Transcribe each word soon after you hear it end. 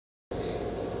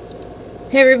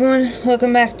Hey everyone,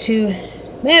 welcome back to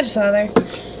Mad Father,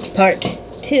 part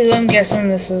 2. I'm guessing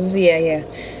this is, yeah.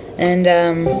 And,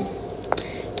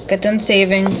 got done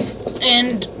saving,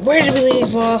 and where did we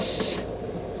leave off?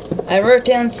 I wrote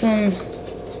down some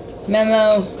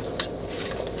memo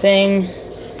thing.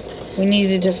 We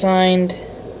needed to find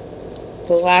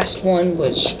the last one,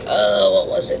 which, what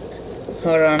was it?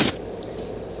 Hold on.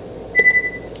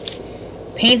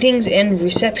 Paintings in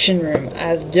reception room.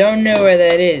 I don't know where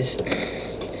that is.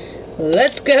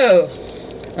 Let's go.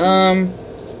 I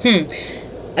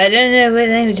don't know what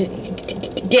language.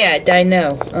 Yeah, I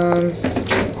know.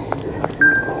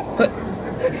 What?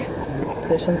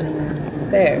 There's something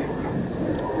there.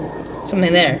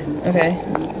 Something there. Okay.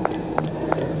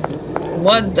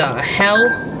 What the hell?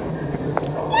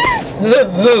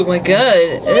 Oh my god.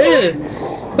 Ugh.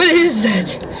 What is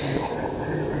that?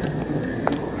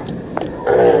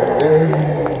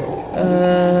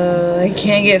 I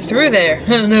can't get through there.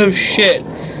 Oh, no shit.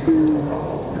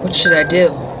 What should I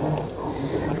do?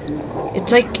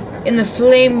 It's like in the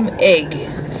flame egg.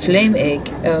 Flame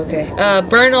egg. Oh, okay.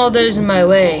 Burn all those in my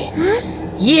way.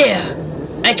 Yeah!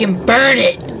 I can burn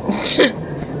it!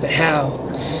 But how?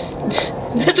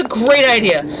 That's a great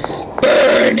idea!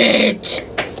 Burn it!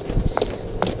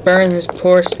 Let's burn those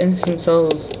poor innocent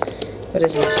souls. What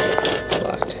is this? It's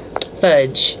locked.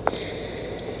 Fudge.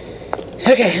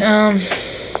 Okay, No.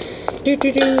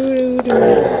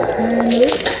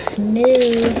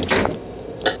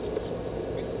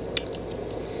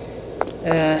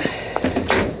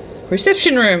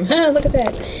 Reception room. Huh, look at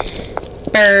that.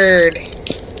 Bird.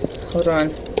 Hold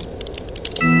on.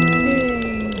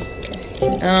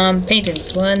 Okay.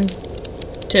 Paintings. 1,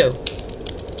 2.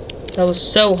 That was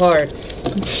so hard.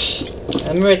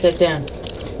 Let me write that down.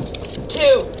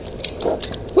 2.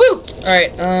 Woo!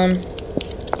 Alright,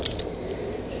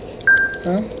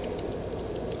 Huh?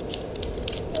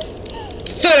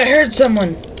 Thought I heard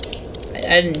someone!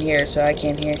 I didn't hear, so I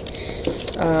can't hear.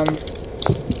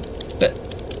 But...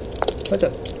 what the...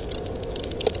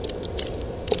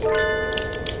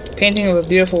 Painting of a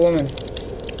beautiful woman.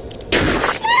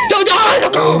 Don't die!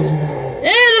 Don't go! Eh,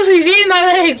 it looks like he's eating my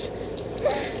legs!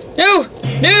 No!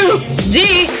 No! Z!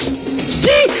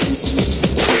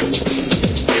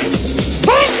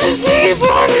 Push the Z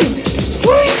button!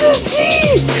 Push the Z!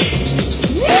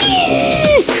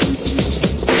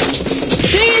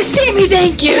 Do you see me?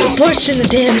 Thank you! I'm pushing the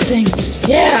damn thing.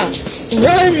 Yeah!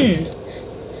 Run!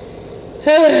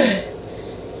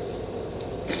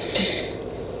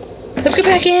 Let's go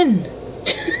back in!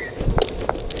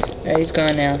 Alright, he's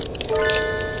gone now.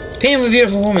 Painting of a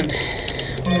beautiful woman.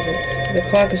 What is it? The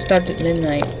clock has stopped at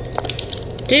midnight.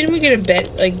 Didn't we get a bed,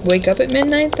 like, wake up at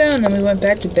midnight, though, and then we went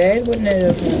back to bed? Wouldn't it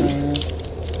have...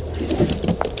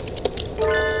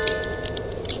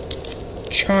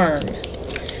 Charm.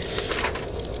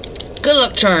 Good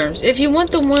luck charms. If you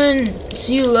want the ones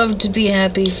you love to be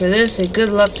happy for this, a good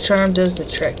luck charm does the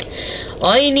trick.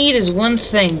 All you need is one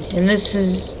thing, and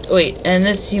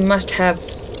this you must have.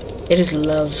 It is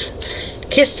love.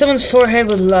 Kiss someone's forehead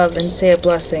with love and say a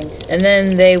blessing, and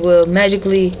then they will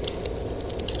magically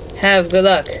have good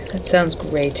luck. That sounds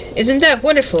great. Isn't that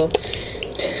wonderful?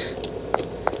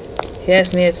 If you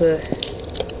ask me, it's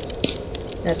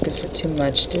asking for too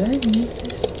much. Did I move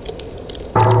this?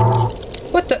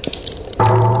 What the?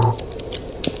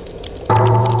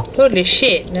 Holy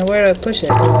shit. Now where do I push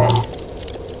that?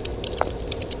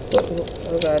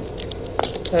 Oh god.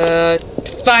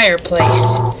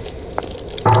 Fireplace.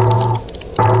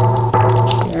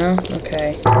 No?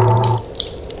 Okay.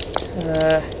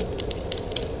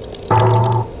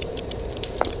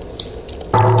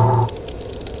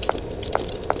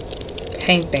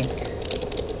 Painting.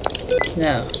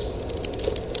 No.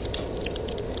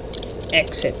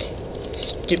 Exit.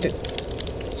 Stupid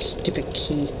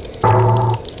key.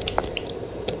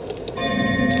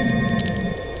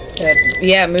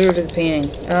 Yeah, move to the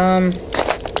painting. I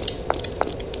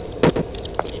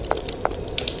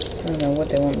don't know what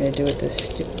they want me to do with this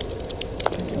stupid...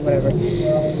 whatever.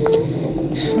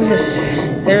 What's this?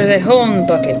 There's a hole in the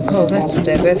bucket. Oh, that's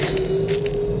stupid.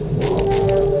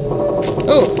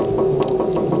 Oh!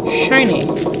 Shiny.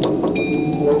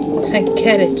 I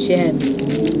get a gem.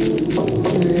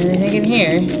 Anything in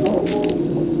here?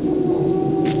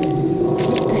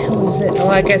 What the hell is it? Oh,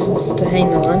 I guess it's to hang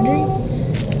the laundry?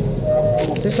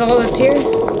 Is this all that's here?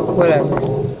 Whatever.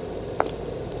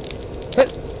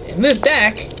 But it moved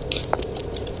back.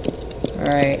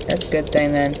 Alright, that's a good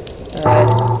thing then.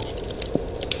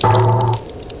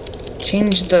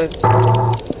 Change the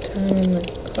time on the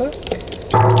clock.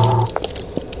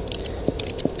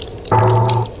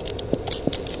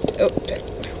 Oh,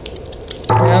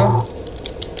 no.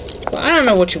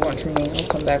 don't know what you want from me. I'll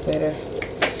come back later.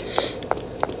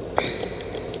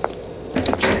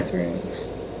 Bathroom.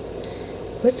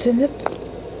 What's in the...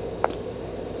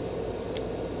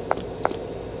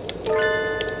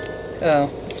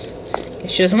 Oh.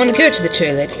 She doesn't want to go to the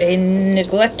toilet. A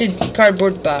neglected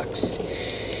cardboard box.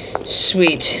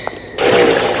 Sweet.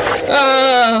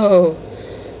 Oh!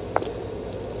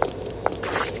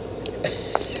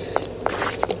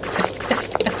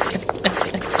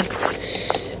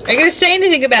 Are you gonna say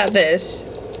anything about this?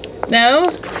 No?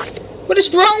 What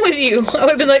is wrong with you? I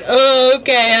would've been like, oh,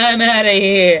 okay, I'm out of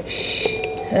here.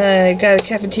 I got a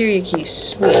cafeteria key.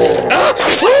 Sweet. Ah!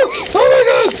 Oh! Oh my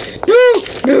god! No!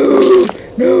 No!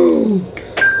 No!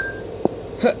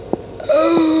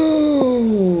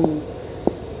 Oh!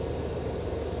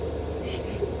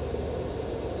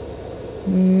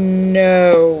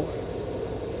 No.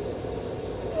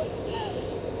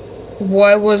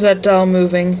 Why was that doll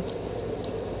moving?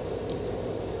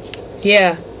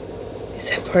 Yeah. Is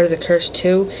that part of the curse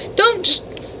too? Don't just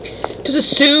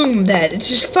assume that. It's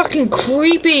just fucking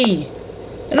creepy.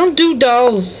 I don't do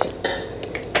dolls.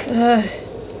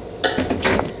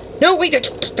 No, wait.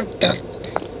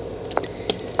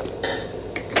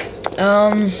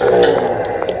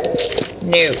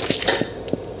 No.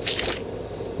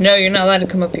 No, you're not allowed to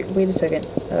come up here. Wait a second.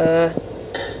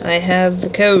 I have the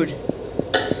code.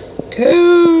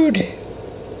 Code!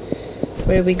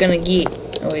 What are we gonna get?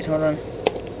 Oh, wait, hold on.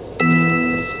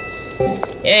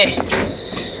 Yeah.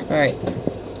 Alright.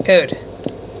 Code.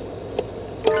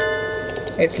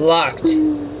 It's locked.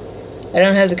 I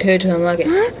don't have the code to unlock it.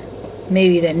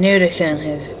 Maybe that note I found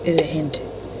is a hint.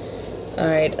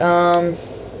 Alright,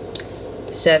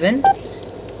 7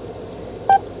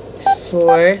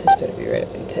 4, this better be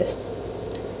right because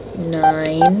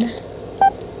 9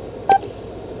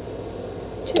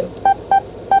 2.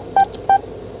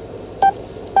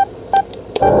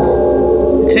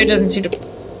 The code doesn't seem to...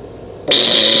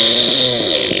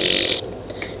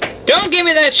 Don't give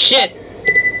me that shit!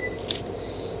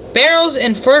 Barrels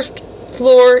in first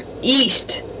floor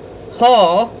east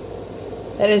hall.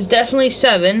 That is definitely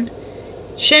 7.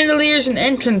 Chandeliers in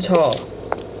entrance hall.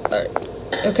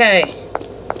 Okay.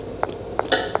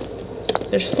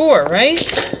 There's 4, right?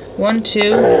 1,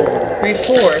 2, 3,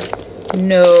 4.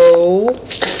 No.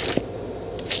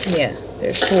 Yeah,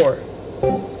 there's 4.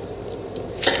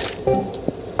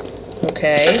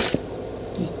 Okay.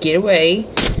 You get away.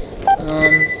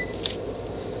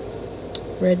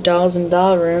 Red dolls in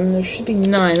doll room. There should be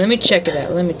 9. Let me check it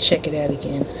out. Let me check it out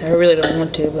again. I really don't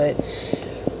want to, but...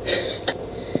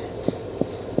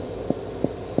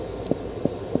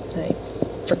 I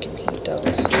freaking hate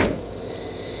dolls.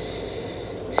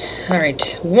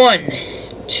 Alright. 1,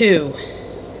 2,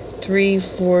 3,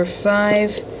 4,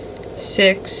 5,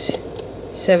 6,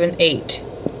 7, 8.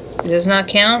 It does not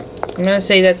count? I'm gonna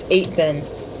say that's 8 then.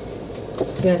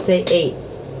 I'm gonna say 8.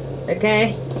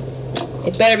 Okay?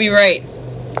 It better be right.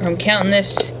 I'm counting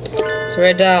this. It's a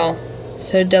red doll.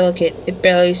 So delicate. It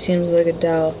barely seems like a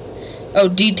doll. Oh,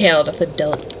 detailed. I thought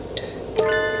delicate.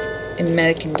 A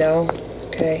mannequin doll.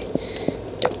 Okay.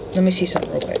 Let me see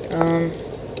something real quick.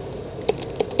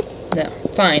 No.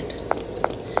 Fine.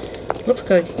 Looks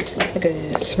like a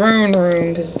throne room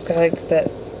because it's got like that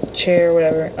chair or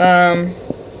whatever.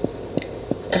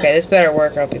 Okay, this better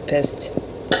work or I'll be pissed.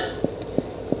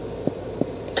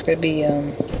 It's gonna be,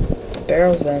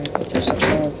 barrels then, if there's something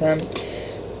wrong with them.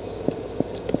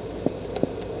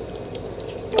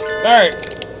 Alright.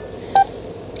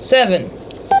 7.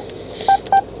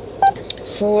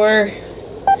 4.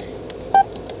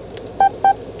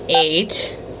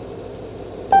 8.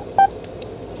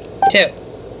 2.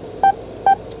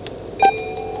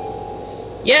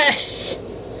 Yes!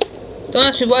 Don't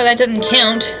ask me why that doesn't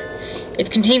count. It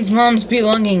contains Mom's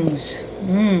belongings.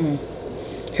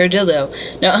 Her dildo.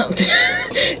 No,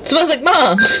 it smells like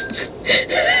Mom.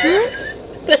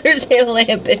 There's a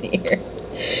lamp in here.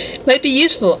 Might be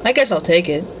useful. I guess I'll take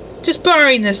it. Just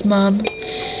borrowing this, Mom.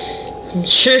 I'm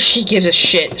sure she gives a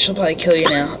shit. She'll probably kill you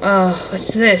now. Oh,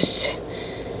 what's this?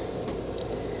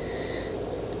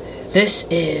 This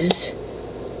is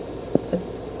a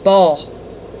ball.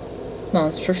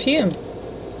 Mom's perfume.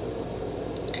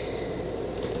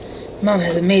 Mom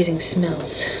has amazing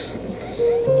smells.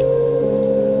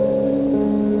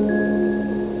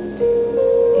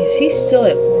 Is he still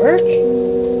at work?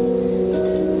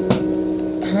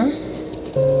 Huh?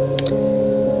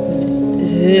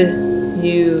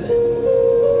 You,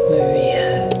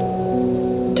 Maria,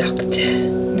 doctor.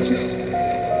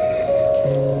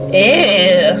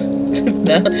 Ew.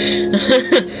 No.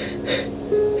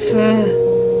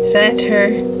 Fat her?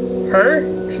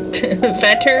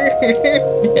 Fatter?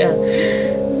 Yeah.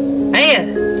 Aya,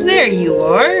 there you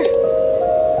are.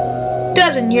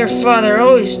 Doesn't your father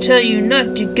always tell you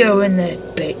not to go in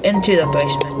into the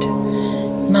basement?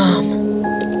 Mom.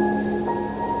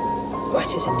 What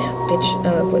is it now, bitch?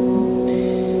 What?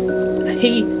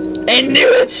 I knew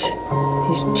it!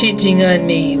 He's cheating on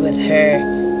me with her.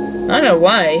 I don't know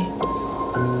why.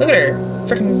 Look at her.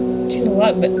 Freaking, she's a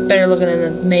lot better looking than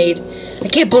the maid. I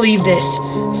can't believe this.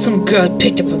 Some girl I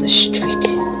picked up on the street.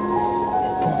 I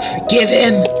won't forgive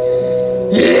him.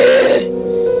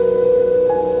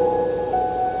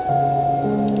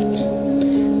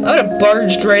 I would have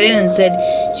barged right in and said,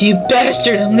 "You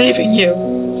bastard, I'm leaving you."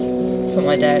 Something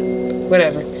like that.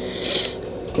 Whatever.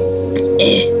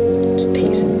 Just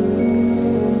pacing.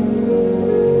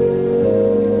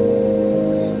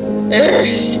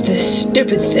 There's this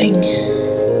stupid thing.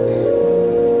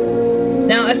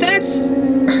 Now, if that's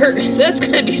her, that's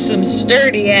gonna be some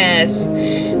sturdy ass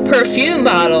perfume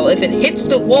bottle if it hits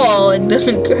the wall and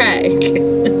doesn't crack.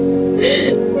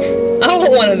 I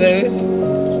want one of those.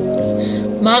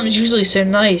 Mom's usually so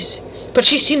nice, but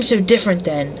she seems so different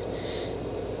then.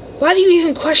 Why do you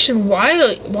even question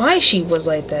why she was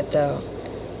like that, though?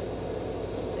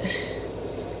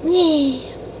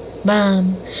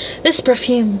 Mom, this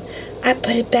perfume, I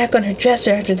put it back on her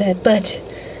dresser after that, but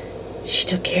she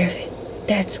took care of it.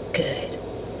 That's good.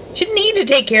 She didn't need to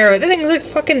take care of it. That thing's like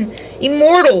fucking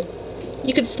immortal.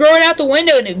 You could throw it out the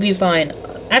window and it'd be fine.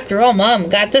 After all, Mom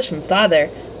got this from Father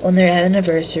on their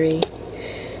anniversary.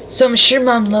 So I'm sure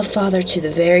Mom loved Father to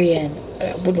the very end.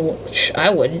 I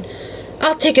wouldn't.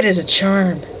 I'll take it as a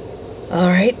charm.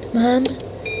 Alright, Mom?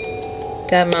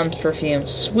 Got Mom's perfume.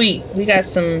 Sweet. We got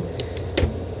some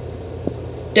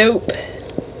dope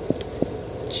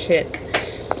shit.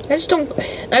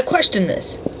 I question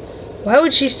this. Why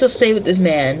would she still stay with this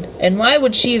man? And why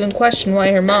would she even question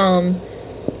why her mom,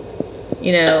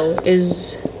 you know,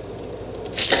 is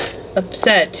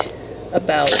upset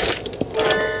about,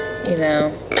 you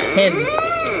know, him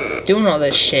doing all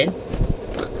this shit?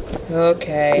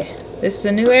 Okay. This is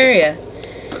a new area.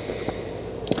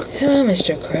 Hello,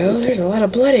 Mr. Crow. There's a lot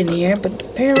of blood in here, but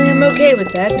apparently I'm okay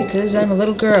with that because I'm a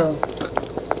little girl.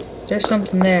 There's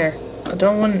something there. I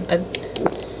don't want...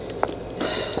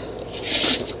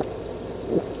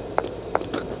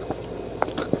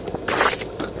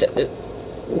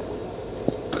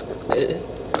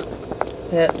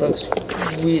 That looks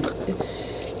weird.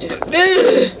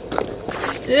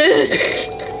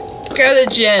 Got a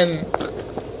gem.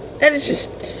 That is just...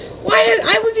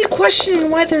 I would be questioning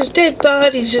why there's dead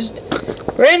bodies, just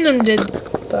random dead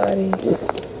bodies.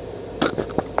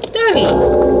 Doggy!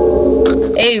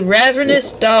 A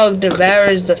ravenous dog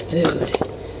devours the food.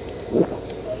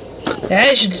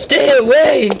 I should stay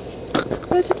away!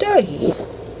 Where's the doggy?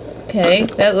 Okay,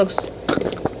 that looks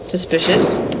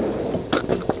suspicious.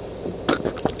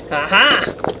 Aha!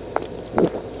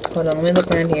 Hold on, let me look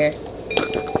around here.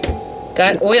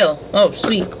 Got oil. Oh,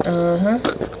 sweet. Uh-huh.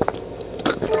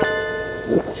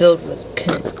 Filled with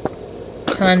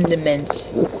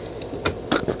condiments.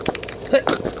 What?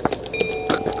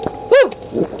 Woo!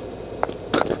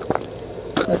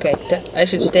 Okay, I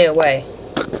should stay away.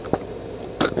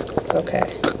 Okay.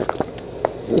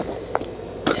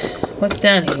 What's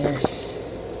down here?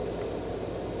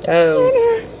 Oh.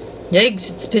 Yikes,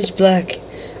 it's pitch black.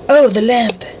 Oh, the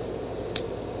lamp.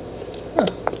 Oh.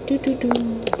 Doo-doo-doo.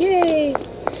 Yay!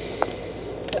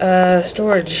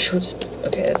 Storage.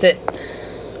 Okay, that's it.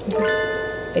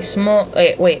 A small...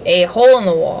 wait, a hole in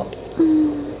the wall.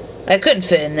 I couldn't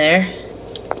fit in there.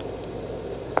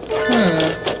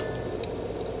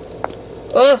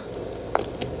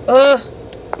 Oh!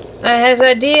 I have an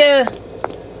idea!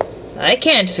 I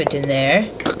can't fit in there.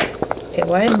 Okay,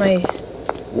 why am I...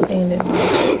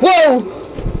 Whoa!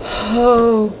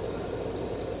 Oh...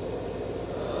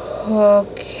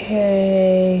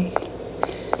 Okay...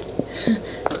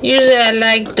 Usually I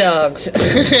like dogs.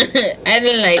 I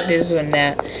didn't like this one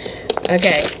now.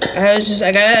 Okay,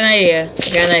 I got an idea.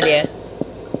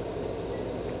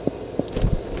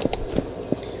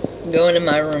 I'm going in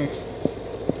my room.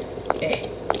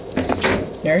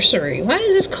 Nursery. Why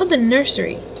is this called the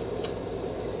nursery?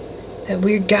 That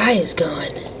weird guy is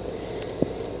gone.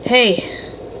 Hey.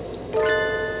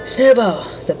 Snowball,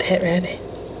 the pet rabbit.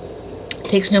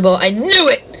 Take Snowball. I knew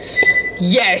it!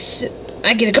 Yes!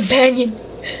 I get a companion.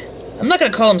 I'm not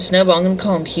gonna call him Snowball, I'm gonna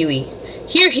call him Huey.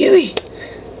 Here, Huey!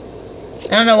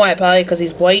 I don't know why, probably because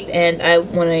he's white and I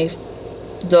want a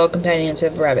dog companion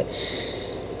instead of a rabbit.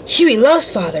 Huey loves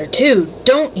Father, too,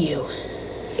 don't you?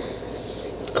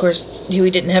 Of course,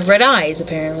 Huey didn't have red eyes,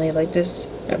 apparently, like this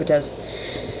rabbit does.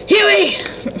 Huey!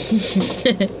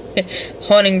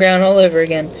 Haunting ground all over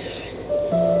again.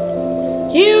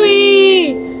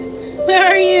 Huey! Where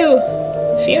are you?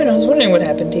 Fiona, I was wondering what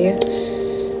happened to you.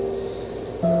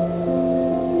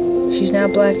 She's now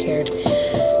black-haired.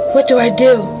 What do I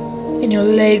do? And your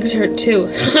legs hurt too.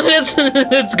 that's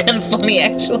kind of funny,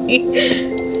 actually.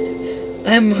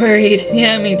 I'm worried.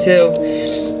 Yeah, me too.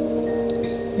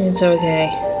 It's okay.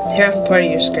 Tear off a part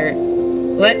of your skirt.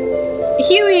 What?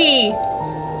 Huey!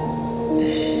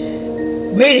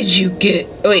 Where did you get...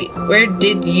 Wait, where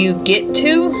did you get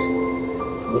to?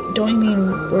 Don't you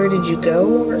mean, where did you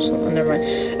go? Or something? Oh, never mind.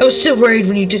 I was so worried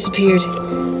when you disappeared.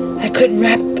 I couldn't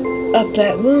wrap up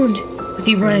that wound with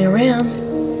you running around.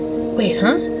 Wait,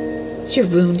 huh? Your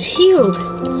wound's healed.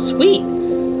 Sweet.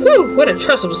 Whew, what a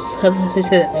troublesome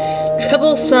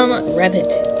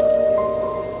rabbit.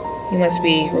 You must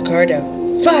be Ricardo.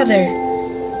 Father!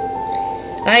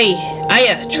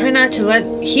 Aya, try not to let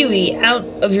Huey out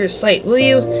of your sight, will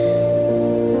you?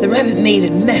 The rabbit made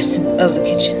a mess of the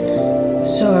kitchen.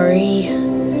 Sorry.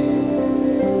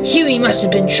 Huey must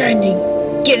have been trying to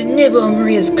get a nibble of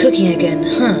Maria's cooking again,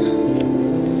 huh?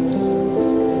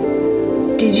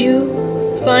 Did you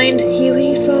find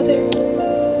Huey, Father?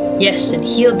 Yes, and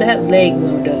healed that leg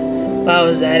wound while I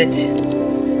was at it.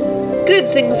 Good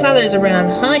thing Father's around,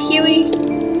 huh, Huey?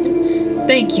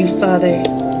 Thank you, Father.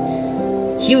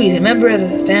 Huey's a member of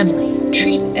the family.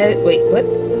 Wait, what?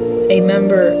 A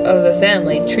member of the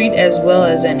family. Treat as well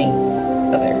as any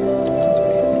other. That's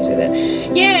weird when you say that.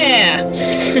 Yeah!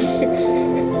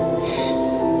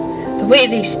 The way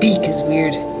they speak is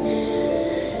weird.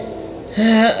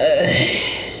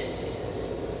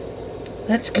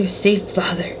 Let's go save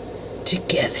Father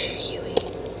together, Huey.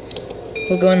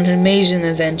 We'll go on an amazing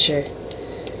adventure.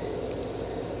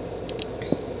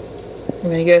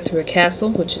 We're going to go through a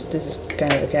castle, this is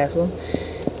kind of a castle.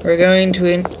 We're going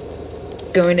to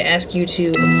ask you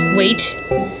to wait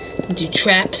and do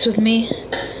traps with me.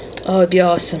 Oh, it'd be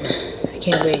awesome. I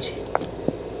can't wait.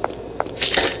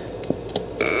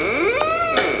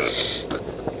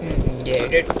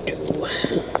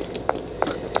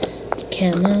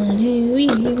 Come on, Huey,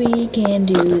 we can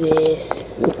do this.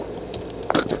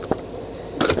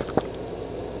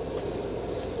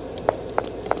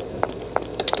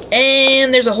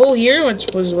 And there's a hole here,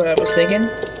 which was what I was thinking.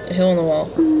 A hole in the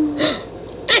wall.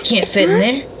 I can't fit in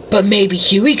there, but maybe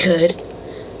Huey could.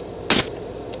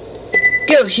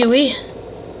 Go, Huey.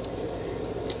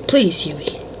 Please, Huey.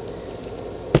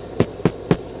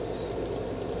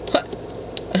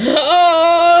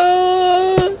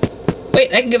 Oh!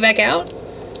 Wait, I can go back out?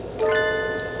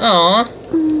 Aw.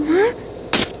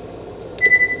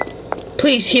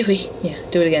 Please, Huey. Yeah,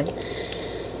 do it again.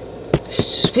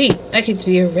 Sweet, I get to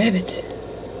be a rabbit.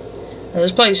 Now,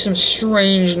 there's probably some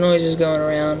strange noises going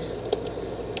around.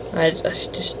 I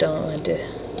just don't want to.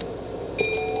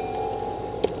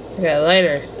 I got a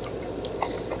lighter.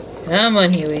 Come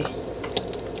on, Huey.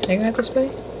 Can I go out this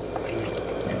way?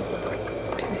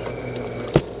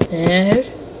 Okay.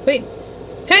 Wait.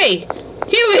 Hey!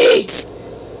 Huey!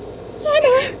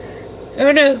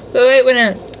 Oh no, the light went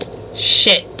out.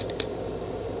 Shit.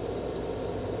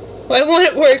 Why won't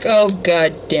it work? Oh,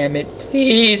 god damn it.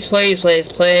 Please, please, please,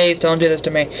 please don't do this to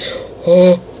me.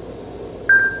 Oh.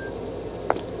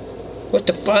 What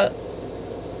the fuck?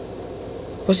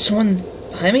 Was someone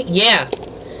behind me? Yeah.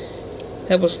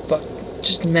 That was fuck.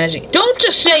 Just imagining. Don't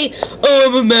just say, oh,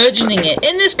 I'm imagining it.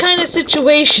 In this kind of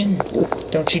situation.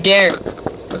 Don't you dare.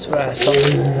 That's what I thought.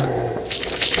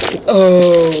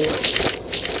 Oh.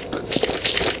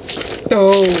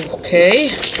 Okay.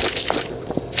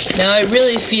 Now I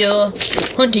really feel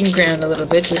hunting ground a little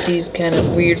bit with these kind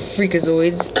of weird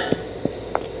freakazoids.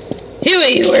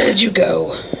 Huey, where did you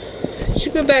go? You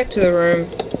should go back to the room.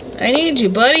 I need you,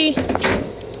 buddy.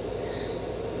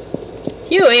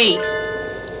 Huey!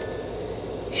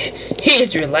 He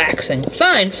is relaxing.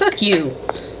 Fine, fuck you.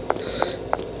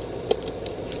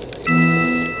 I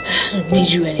don't need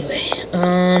you anyway.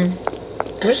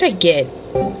 What did I get?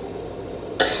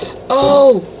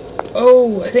 Oh!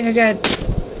 Oh, I think I got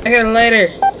a lighter.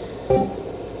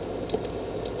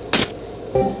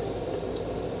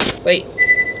 Wait.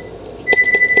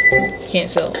 Can't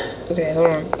fill. Okay,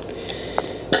 hold on.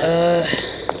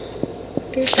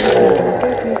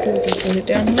 Was it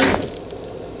down here?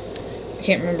 I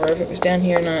can't remember if it was down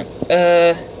here or not.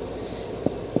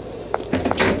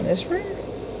 This room?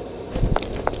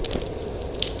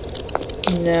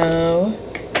 No.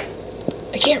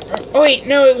 I can't remember. Oh wait,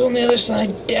 no, it was on the other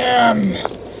side. Damn.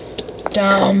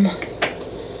 Dumb.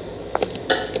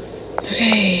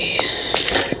 Okay.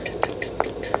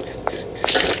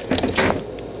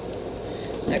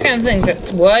 I kind of think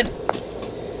that's what?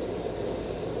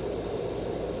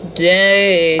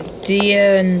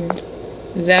 Dian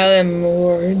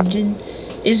Valimorden.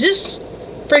 Is this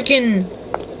freaking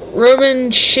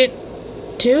Roman shit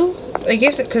too? I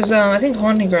guess because I think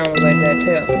Haunting Ground was like that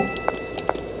too.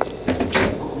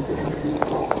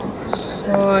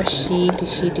 Oh shit.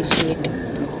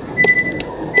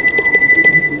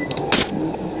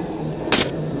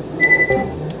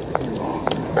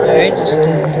 Alright, just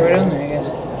throw it on there, I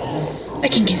guess. I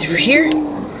can get through here?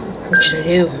 What should I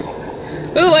do?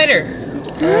 Oh, lighter!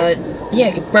 Yeah,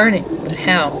 I could burn it, but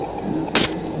how?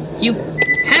 You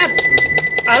have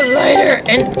a lighter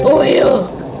and oil!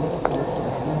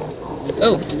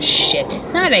 Oh, shit.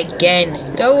 Not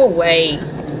again. Go away.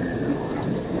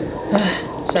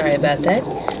 Sorry about that.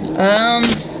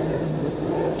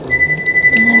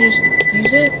 Can I just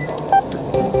use it?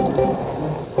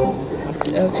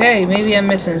 Okay, maybe I'm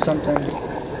missing something.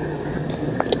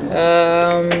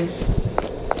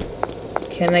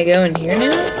 Can I go in here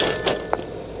now?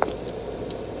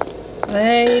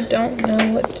 I don't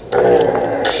know what to do.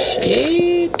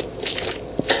 Shit.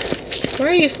 Why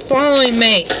are you following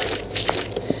me?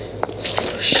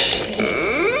 Oh, shit.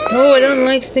 No, I don't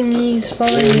like thingies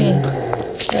following me.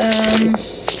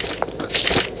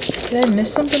 Did I miss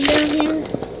something down here? I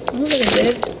don't think I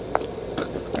did.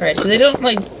 Alright, so they don't,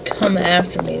 like, come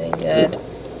after me, thank God.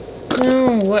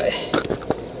 No, what?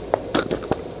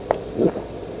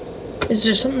 Is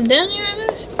there something down here I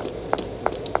missed?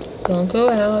 Don't go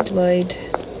out, light.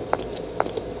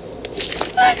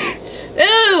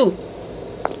 Ew!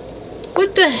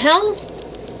 What the hell?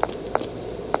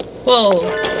 Whoa.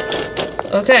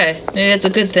 Okay, maybe it's a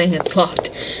good thing it's locked.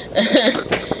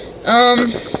 I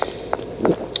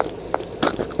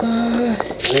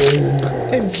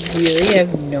really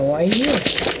have no idea.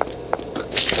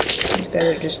 These guys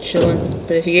are just chilling,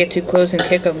 but if you get too close and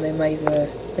kick them, they might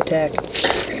attack.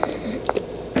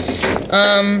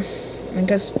 I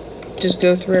guess just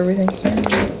go through everything here.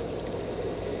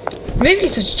 Maybe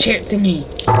it's this chair thingy.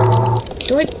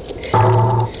 Do I?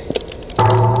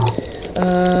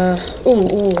 Oh,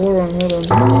 hold on.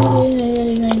 I had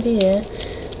an idea.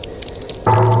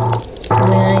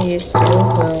 Something I used to.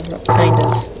 Well, not kind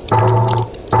of.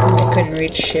 I couldn't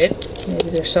reach shit. Maybe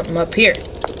there's something up here.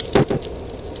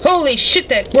 Holy shit,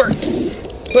 that worked!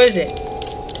 What is it?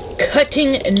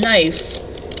 Cutting knife.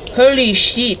 Holy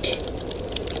shit.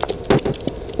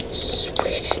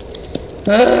 Sweet.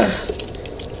 Ugh.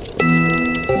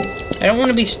 I don't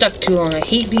want to be stuck too long. I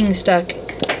hate being stuck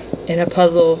in a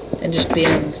puzzle and just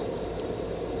being...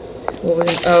 What was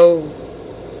it? Oh.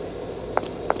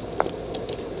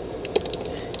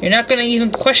 You're not gonna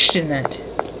even question that.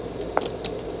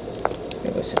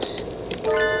 What was this?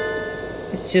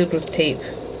 It's sealed with tape.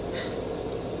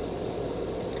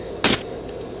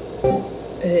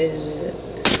 Is it?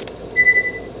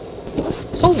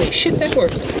 Holy shit, that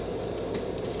worked.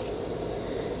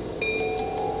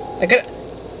 I got...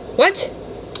 What?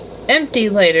 Empty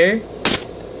lighter.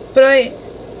 But I...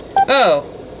 Oh.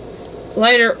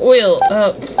 Lighter oil.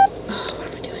 Oh, what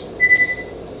am I doing?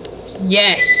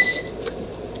 Yes.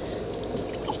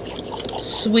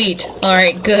 Sweet.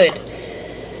 Alright, good.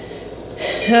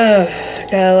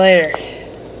 Got a lighter.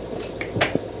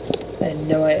 I had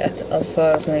no idea. I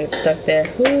thought I was gonna get stuck there.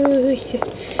 Ooh, shit.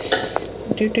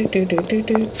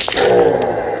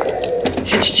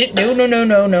 Shit.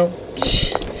 No.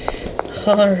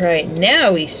 Alright,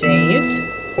 now we save.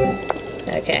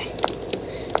 Okay.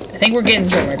 I think we're getting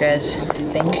somewhere, guys. I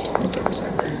think we're getting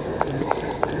somewhere.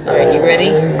 Alright, you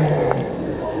ready?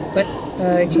 What?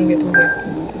 I can't get through here.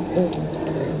 Oh.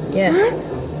 Yeah.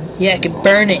 Yeah, I can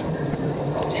burn it.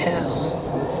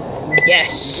 Hell.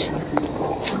 Yes.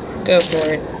 Go for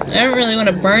it. I don't really want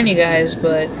to burn you guys,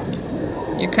 but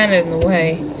you're kind of in the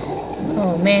way.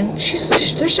 Oh man,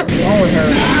 there's something wrong with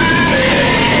her.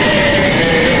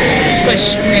 By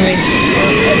screaming.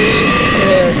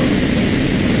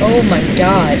 Oh my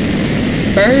god.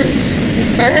 Burns.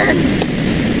 It burns.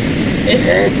 It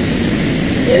hurts.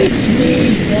 Hit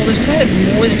me. Well, there's kind of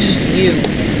more than just you.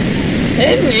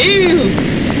 And you.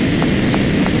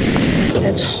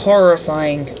 That's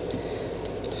horrifying.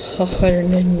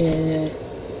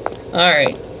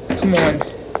 Alright. Come on.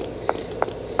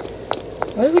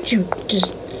 Why would you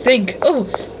just think, oh,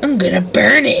 I'm gonna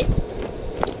burn it?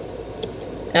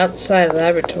 Outside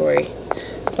laboratory.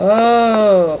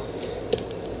 Oh.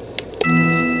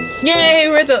 Yay,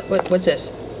 we're the... What's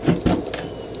this?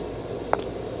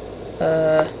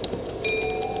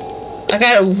 I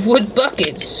got a wood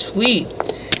bucket. Sweet.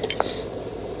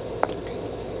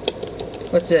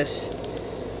 What's this?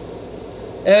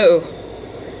 Oh.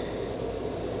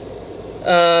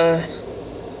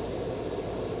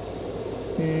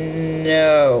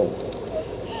 No.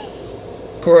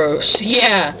 Gross.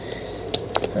 Yeah.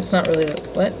 That's not really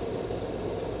what?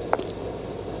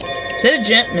 Is that a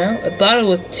gent? No. A bottle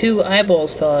with 2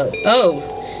 eyeballs fell out. Oh.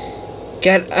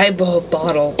 Got an eyeball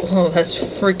bottle. Oh, that's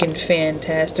freaking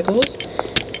fantasticals.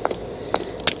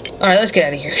 Alright, let's get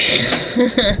out of here.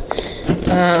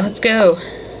 Let's go.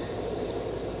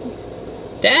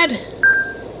 Dad?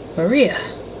 Maria.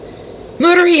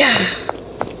 Maria!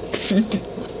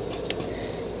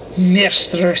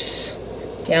 Mistress.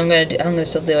 Yeah, I'm gonna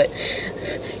still do it.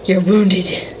 You're wounded.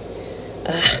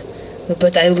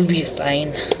 But I will be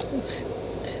fine.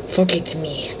 Forget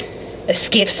me.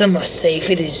 Escape somewhere safe.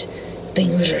 It is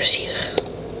dangerous here.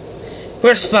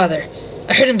 Where's father?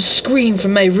 I heard him scream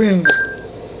from my room.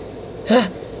 I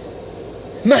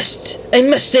must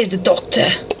save the doctor.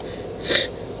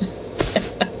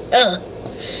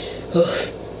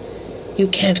 You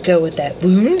can't go with that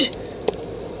wound.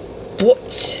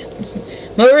 What?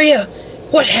 Maria,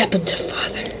 what happened to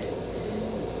father?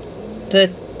 The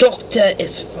doctor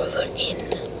is further in.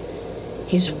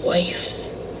 His wife.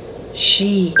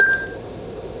 She...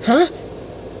 Huh?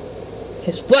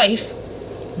 His wife?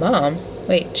 Mom?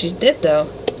 Wait, she's dead though.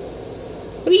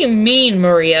 What do you mean,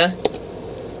 Maria?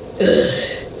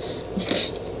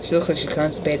 She looks like she's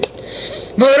constipated.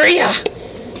 Maria!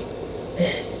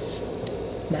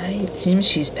 It seems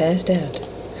she's passed out.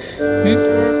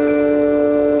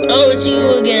 Oh, it's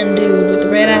you again, dude, with the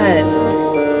red eyes.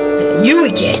 You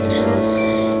again?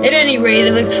 At any rate,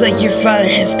 it looks like your father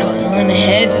has gone on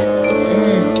ahead.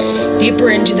 Deeper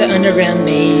into the underground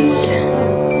maze.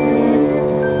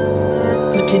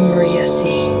 What did Maria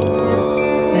see?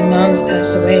 My mom's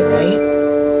passed away, right?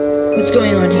 What's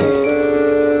going on here?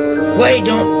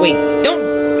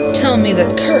 Don't tell me the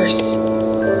curse.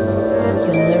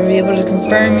 You'll never be able to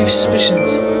confirm your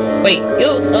suspicions. Wait,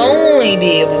 you'll only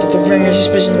be able to confirm your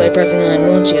suspicions by pressing on,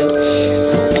 won't you?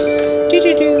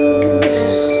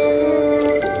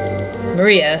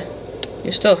 Maria,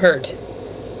 you're still hurt.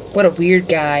 What a weird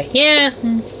guy. Yeah.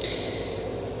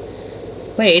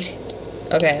 Wait.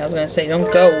 Okay, I was gonna say,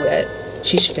 don't go yet.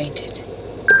 She's fainted.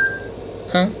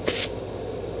 Huh?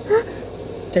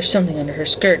 There's something under her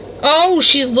skirt. Oh,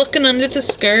 she's looking under the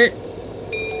skirt.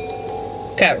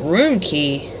 Got room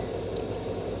key.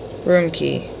 Room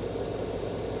key.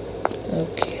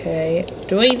 Okay.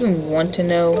 Do I even want to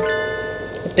know?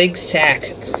 A big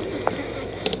sack.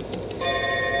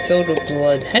 Filled with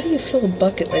blood. How do you fill a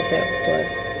bucket like that with blood?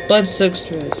 Blood soaks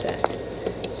through the sack.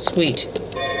 Sweet.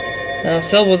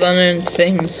 Filled with unknown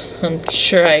things. I'm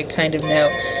sure I kind of know.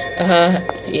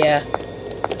 Yeah.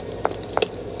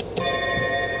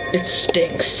 It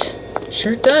stinks.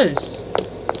 Sure does.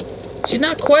 She's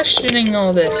not questioning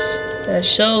all this. The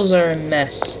shelves are a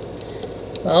mess.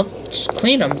 Well, just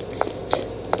clean them.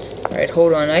 Alright,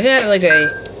 hold on. I got like a...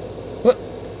 What?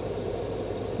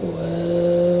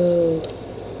 Whoa.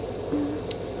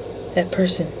 That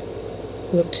person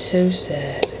looked so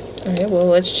sad. Alright, well,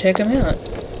 let's check him out.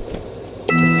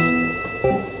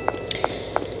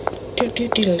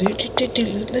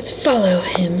 Let's follow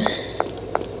him.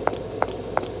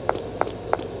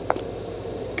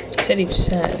 He said he was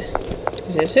sad.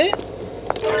 Is this it?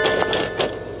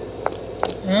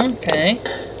 Okay.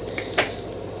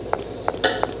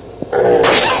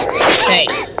 Hey.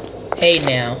 Hey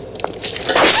now.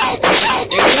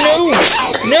 No!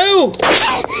 No!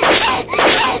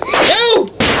 No!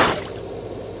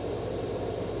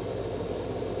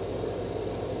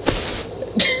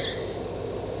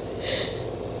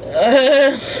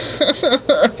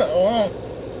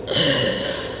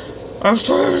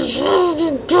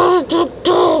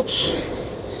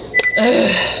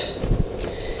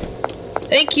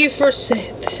 Thank you for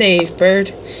the save,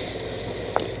 bird.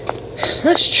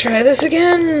 Let's try this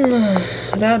again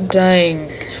without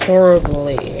dying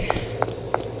horribly.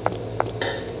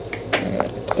 I'm gonna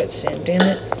quit soon, damn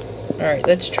it. Alright,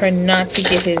 let's try not to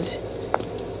get his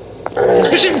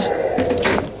suspicions!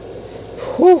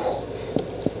 Whew.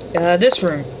 This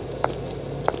room.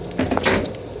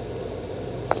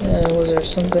 Was there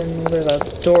something? There's a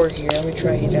door here. Let me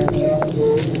try it down here.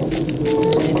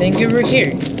 Anything over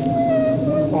here?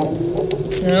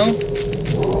 No?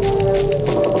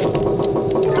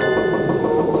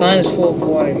 Pond is full of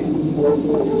water.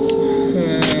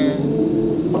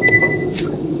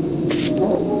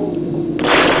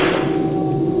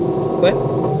 What?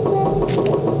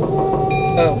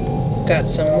 Oh, got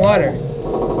some water.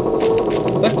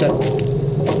 What the?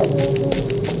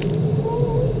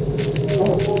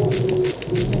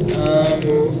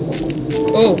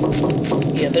 Oh,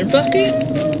 the other bucket?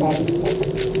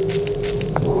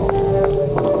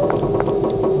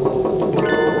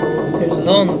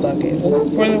 bucket.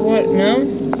 For the what? No?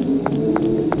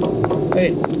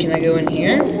 Wait, can I go in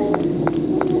here?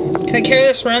 Can I carry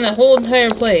this around the whole entire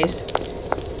place?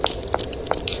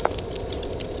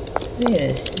 Wait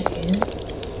a second.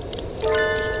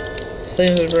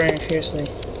 Flame was burning fiercely.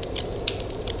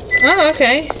 Oh,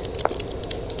 okay.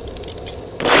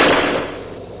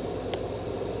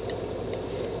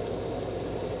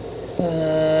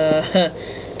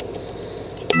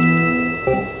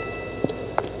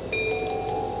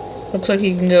 Looks like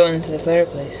you can go into the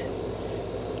fireplace.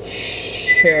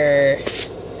 Sure.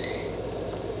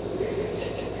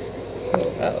 Oh,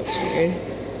 that looks weird.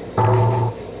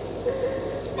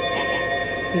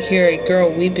 You hear a girl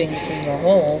weeping from the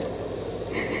hole.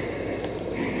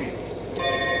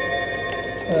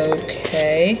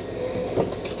 Okay.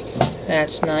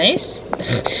 That's nice.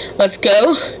 Let's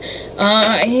go.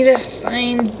 I need to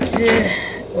find...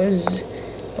 well,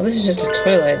 this is just a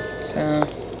toilet, so...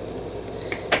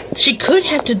 She could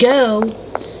have to go.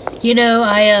 You know,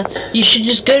 you should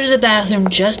just go to the bathroom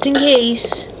just in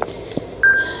case.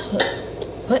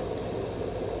 What?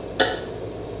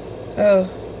 Oh.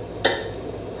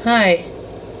 Hi.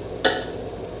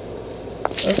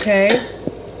 Okay.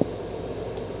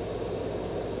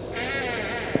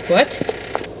 What?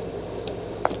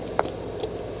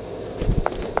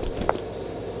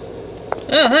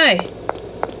 Oh, hi.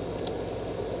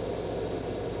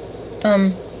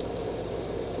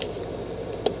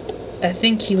 I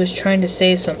think he was trying to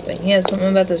say something. He had something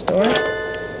about this door?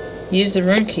 Use the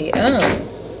room key. Oh.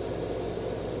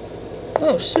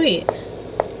 Oh, sweet.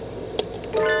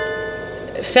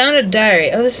 Found a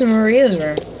diary. Oh, this is Maria's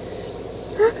room.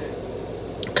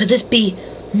 Could this be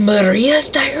Maria's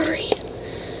diary?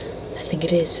 I think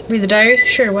it is. Read the diary?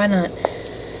 Sure, why not?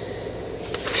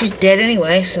 She's dead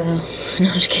anyway, so... No,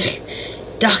 I'm just kidding.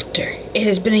 Doctor, it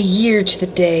has been a year to the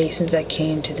day since I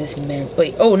came to this man...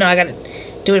 Wait, oh, no, I gotta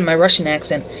do it in my Russian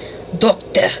accent.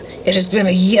 Doctor, it has been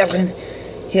a year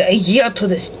to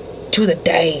the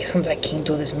day since I came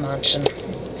to this mansion.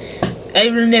 I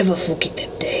will never forget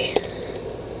that day.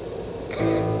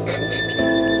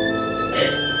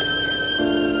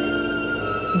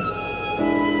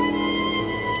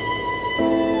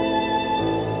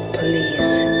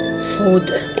 Please, food.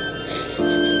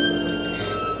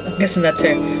 I'm guessing that's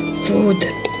her. Food.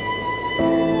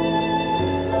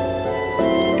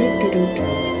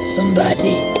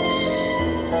 Somebody.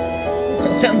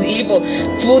 That sounds evil.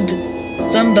 Food.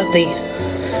 Somebody.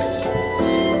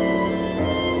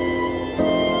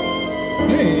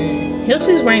 He looks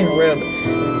like he's wearing a robe.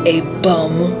 A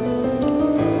bum.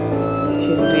 She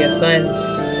would be a fine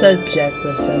subject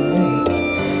with some work.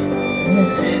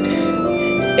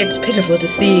 It's pitiful to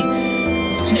see.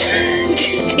 To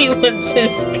see what's so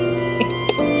scary.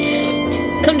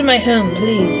 Come to my home,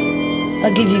 please.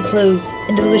 I'll give you clothes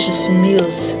and delicious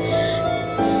meals.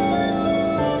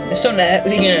 If someone,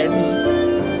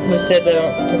 was said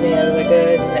that to me, I was like,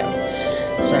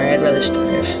 no. Sorry, I'd rather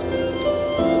starve.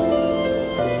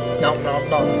 Nom nom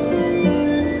nom.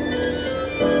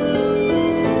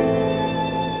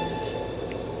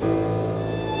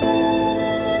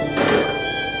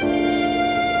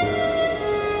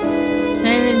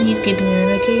 And he's keeping her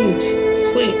in a cage.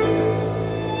 Sweet.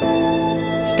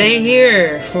 Stay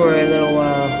here for a little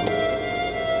while.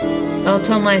 I'll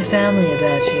tell my family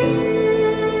about you.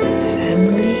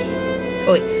 Family?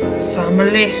 Oh wait,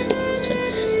 family?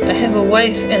 I have a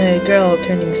wife and a girl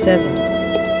turning 7.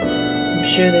 I'm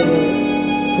sure they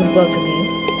would welcome you.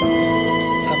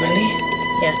 Family?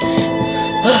 Yeah.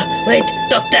 Oh, wait,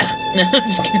 doctor! No, I'm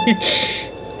just kidding.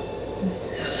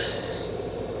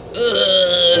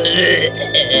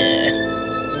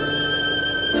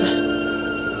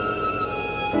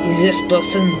 Is this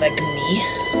person like me?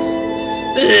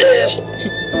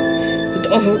 With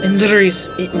awful injuries,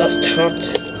 it must hurt.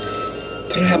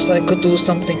 Perhaps I could do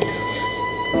something.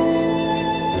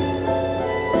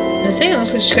 The thing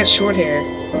looks like she's got short hair.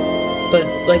 But,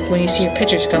 like, when you see her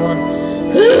pictures come on.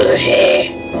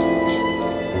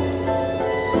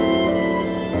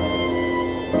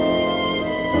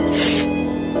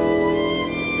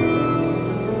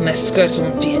 My skirt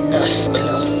won't be enough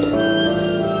cloth.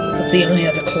 But the only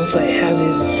other cloth I have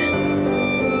is...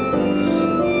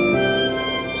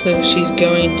 So she's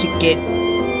going to get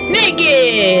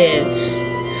naked!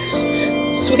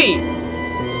 Sweet.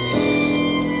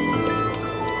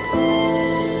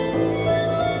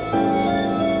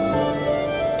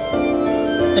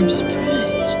 I'm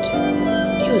surprised.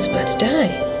 He was about to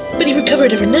die, but he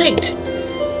recovered overnight.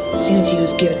 Seems he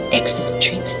was given excellent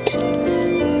treatment.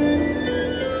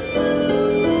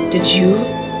 Did you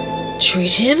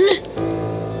treat him?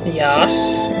 Yes.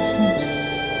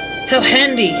 How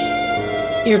handy!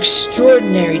 You're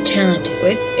extraordinary talented.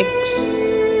 Wait,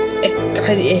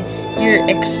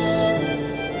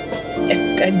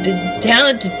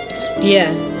 talented.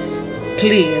 Yeah,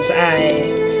 please, I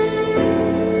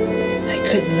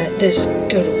couldn't let this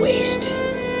go to waste.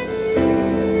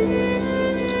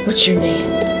 What's your name?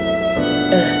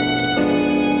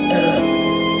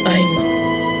 I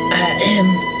am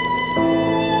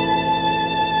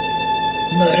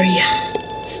Maria.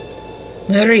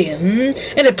 Maria,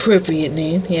 an appropriate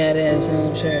name. Yeah, it is,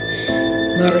 I'm sure.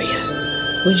 Maria,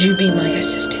 would you be my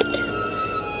assistant?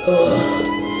 Oh,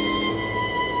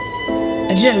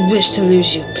 I do not wish to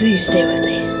lose you. Please stay with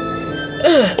me.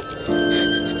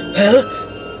 Well,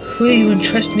 will you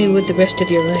entrust me with the rest of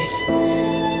your life?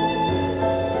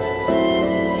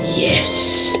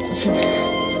 Yes.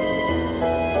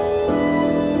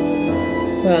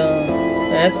 Well,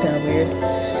 that's kind of weird.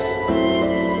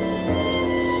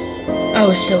 I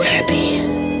was so happy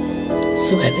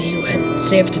you had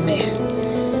saved me.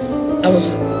 I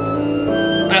was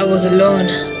alone,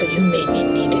 but you made me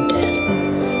needed.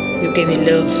 You gave me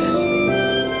love.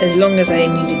 As long as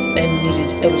I'm needed, I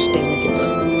will stay with you.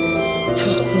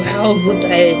 How would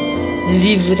I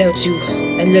live without you?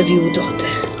 I love you, Doctor.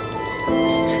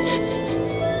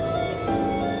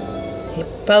 He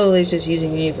probably just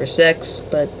using you for sex,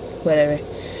 but whatever.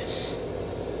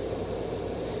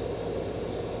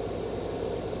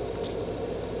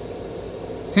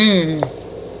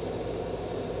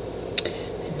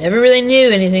 I never really knew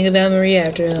anything about Maria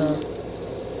after all.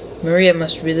 Maria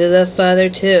must really love Father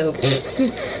too.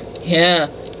 Yeah.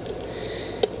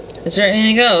 Is there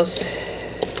anything else?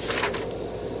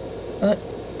 What?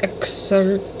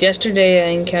 Yesterday I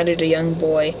encountered a young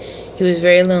boy. He was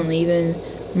very lonely, even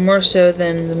more so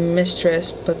than the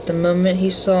mistress, but the moment he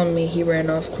saw me, he ran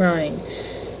off crying.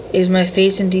 Is my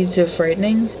face indeed so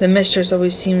frightening? The mistress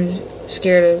always seemed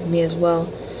scared of me as well.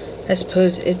 I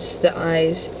suppose it's the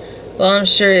eyes. Well, I'm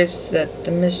sure it's that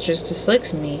the mistress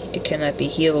dislikes me. It cannot be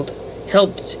helped.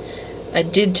 I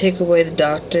did take away the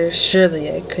doctor. Surely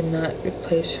I could not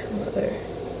replace her mother.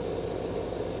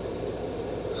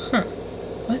 Huh.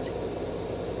 What?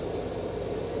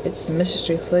 It's the mistress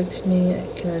dislikes me. I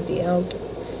cannot be helped.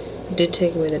 I did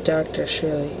take away the doctor.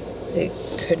 Surely it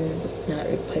could not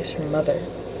replace her mother.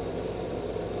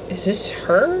 Is this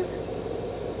her?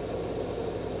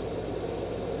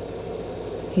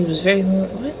 He was very...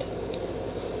 What?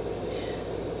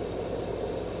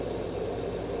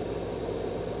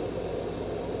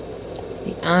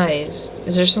 The eyes.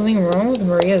 Is there something wrong with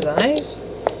Maria's eyes?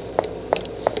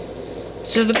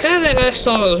 So the guy that I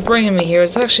saw that was bringing me here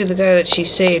is actually the guy that she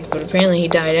saved, but apparently he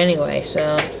died anyway,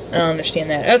 so I don't understand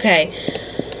that. Okay.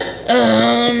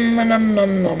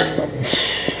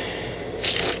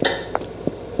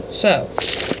 So.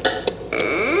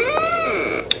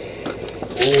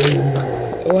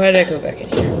 Why did I go back in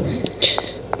here?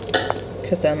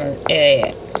 Cut them on.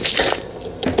 Yeah.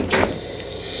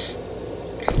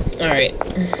 Alright.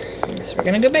 So we're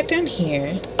gonna go back down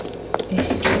here.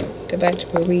 Go back to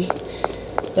where we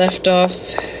left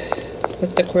off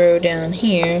with the crow down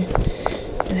here.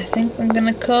 And I think I'm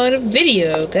gonna call it a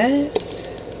video, guys.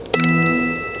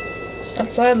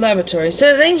 Outside laboratory.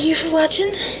 So thank you for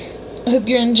watching. I hope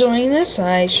you're enjoying this.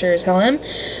 I sure as hell am.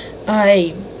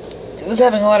 I was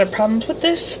having a lot of problems with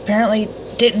this. Apparently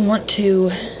didn't want to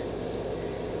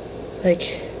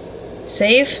like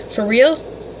save for real.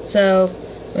 So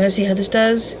I'm gonna see how this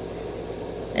does.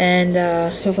 And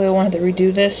hopefully I won't have to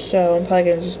redo this, so I'm probably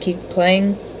gonna just keep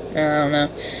playing. I don't know.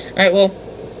 Alright, well,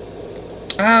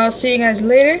 I'll see you guys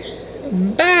later.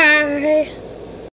 Bye!